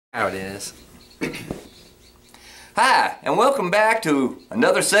How it is. Hi, and welcome back to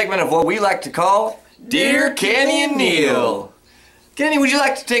another segment of what we like to call Dear Kenny and Neil. Kenny, would you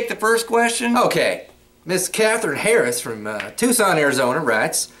like to take the first question? Okay. Miss Catherine Harris from Tucson, Arizona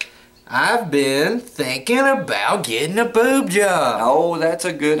writes, I've been thinking about getting a boob job. Oh, that's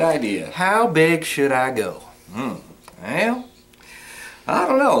a good idea. How big should I go? Well, I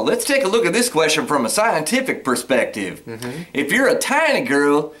don't know. Let's take a look at this question from a scientific perspective. If you're a tiny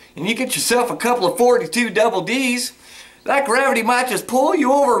girl and you get yourself a couple of 42 double Ds, that gravity might just pull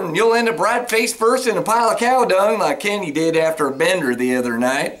you over and you'll end up right face first in a pile of cow dung like Kenny did after a bender the other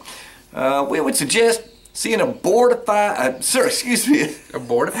night. We would suggest seeing a board-certified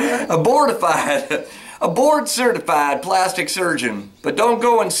plastic surgeon. But don't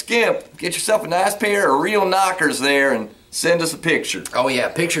go and skimp. Get yourself a nice pair of real knockers there and send us a picture. Oh yeah,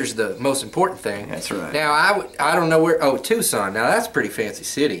 picture's the most important thing. That's right. Now I don't know where. Oh, Tucson. Now that's a pretty fancy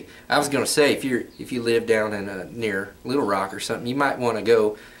city. I was gonna say if you live down in near Little Rock or something, you might want to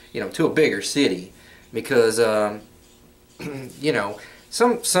go, to a bigger city because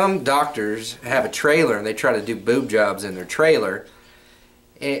some doctors have a trailer and they try to do boob jobs in their trailer.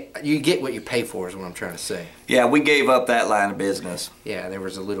 You get what you pay for is what I'm trying to say. Yeah, we gave up that line of business. Yeah, there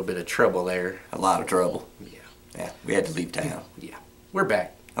was a little bit of trouble there. A lot of trouble. Yeah, we had to leave town. Yeah, we're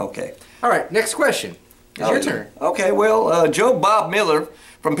back. Okay. All right, next question. It's your turn. Okay, well, Joe Bob Miller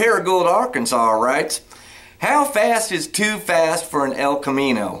from Paragould, Arkansas writes, how fast is too fast for an El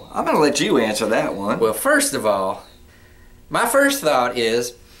Camino? I'm going to let you answer that one. Well, first of all, my first thought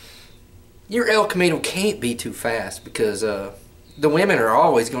is your El Camino can't be too fast because the women are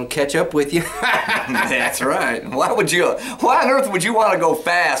always going to catch up with you. That's right. Why on earth would you want to go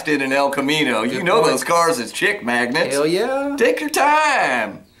fast in an El Camino? Good you know point. Those cars is chick magnets. Hell yeah. Take your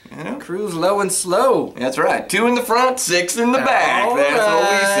time. Cruise low and slow. That's right. 2 in the front, 6 in the back. All That's right.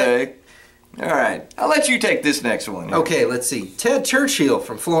 what we say. All right. I'll let you take this next one. Okay, let's see. Ted Churchill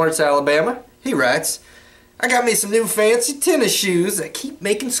from Florence, Alabama. He writes, I got me some new fancy tennis shoes that keep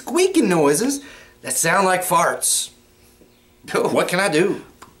making squeaking noises that sound like farts. What can I do?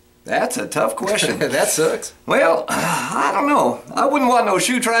 That's a tough question. That sucks. Well, I don't know. I wouldn't want no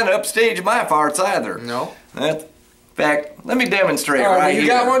shoe trying to upstage my farts either. No. In fact, let me demonstrate right here. You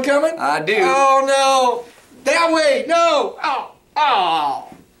got one coming? I do. Oh, no. That way. No.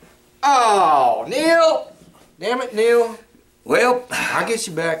 Oh, Neil. Damn it, Neil. Well, I'll get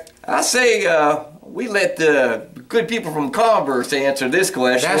you back. I say we let the good people from Converse answer this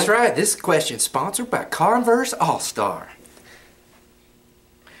question. That's right. This question is sponsored by Converse All-Star.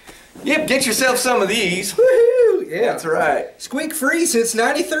 Yep, get yourself some of these. Woohoo! Yeah. That's right. Squeak free since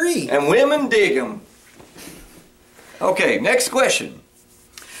 '93. And women dig them. Okay, next question.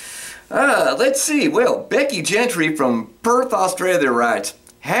 Let's see. Well, Becky Gentry from Perth, Australia writes,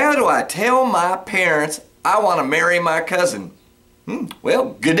 how do I tell my parents I want to marry my cousin?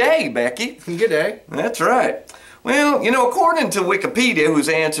 Well, good day, Becky. Good day. That's right. Well, according to Wikipedia, whose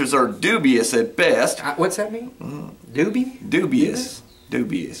answers are dubious at best. What's that mean? Dubious.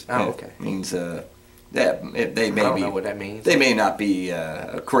 Dubious. Oh, okay. Means that they may I don't know what that means. They may not be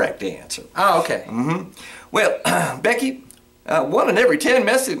a correct answer. Oh, okay. Well, Becky, 1 in every 10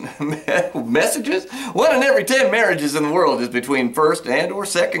 messages, 1 in every 10 marriages in the world is between first and or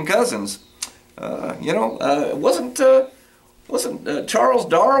second cousins. Wasn't Charles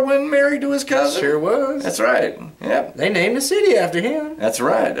Darwin married to his cousin? Sure was. That's right. Yep. They named the city after him. That's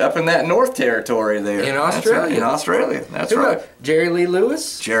right. Up in that North Territory there. In Australia. That's right. In Australia. That's right. Jerry Lee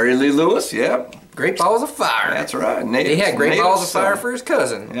Lewis. Jerry Lee Lewis, yep. Great Balls of Fire. That's right. He had Great Balls of Fire for his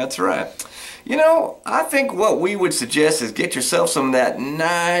cousin. That's right. I think what we would suggest is get yourself some of that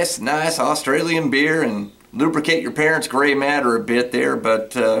nice Australian beer and lubricate your parents' gray matter a bit there.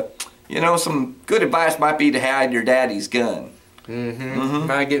 But, some good advice might be to hide your daddy's gun.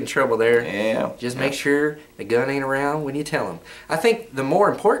 Might get in trouble there. Yeah. Just make sure the gun ain't around when you tell him. I think the more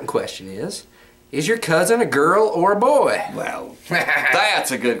important question is your cousin a girl or a boy? Well,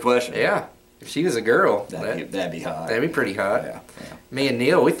 that's a good question. Yeah. If she was a girl, that'd be hot. That'd be pretty hot. Yeah. Me and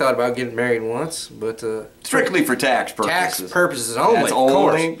Neil, we thought about getting married once, but strictly for tax purposes. Tax purposes only. That's of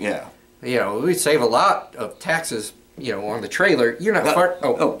only, course. yeah. We'd save a lot of taxes, on the trailer. You're not far.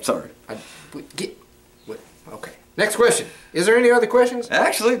 Oh, sorry. Okay. Next question. Is there any other questions?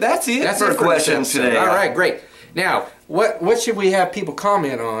 Actually, that's it for questions today. All right, great. Now, what should we have people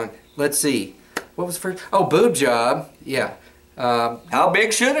comment on? Let's see. What was first? Oh, boob job. Yeah. How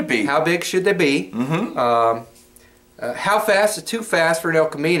big should it be? How big should they be? How fast is too fast for an El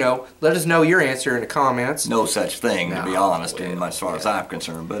Camino? Let us know your answer in the comments. No such thing, to be honest, as far as I'm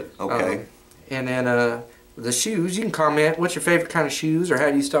concerned, but okay. And then the shoes, you can comment what's your favorite kind of shoes, or how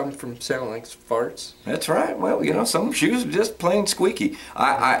do you stop them from sounding like farts? That's right. Well, you know, some shoes are just plain squeaky.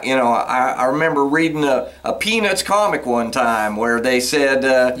 I remember reading a Peanuts comic one time where they said...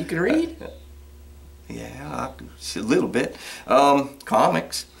 you can read? Yeah, a little bit.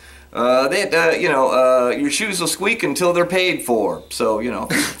 Comics. That your shoes will squeak until they're paid for. So, you know,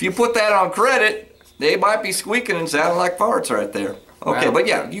 if you put that on credit, they might be squeaking and sounding like farts right there. Okay, wow. But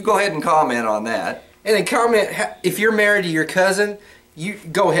yeah, you go ahead and comment on that. And then comment, if you're married to your cousin, you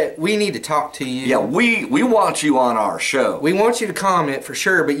go ahead. We need to talk to you. Yeah, we want you on our show. We want you to comment for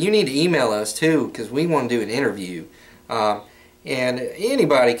sure, but you need to email us too, because we want to do an interview. And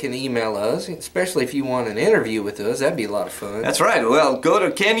anybody can email us, especially if you want an interview with us. That'd be a lot of fun. That's right. Well, go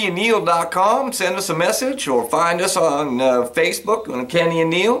to KennyandNeil.com, send us a message, or find us on Facebook on Kenny and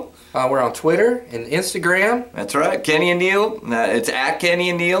Neil. We're on Twitter and Instagram. That's right, Kenny and Neil. It's at Kenny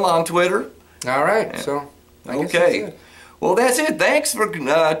and Neil on Twitter. All right, so I guess okay. that's it. Well, that's it. Thanks for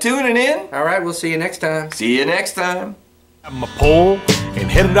tuning in. All right, we'll see you next time. See you next time. Got my pole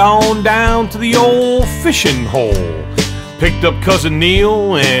and headed on down to the old fishing hole. Picked up Cousin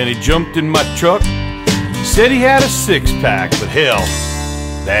Neil and he jumped in my truck. Said he had a six-pack, but hell,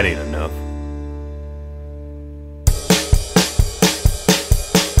 that ain't enough.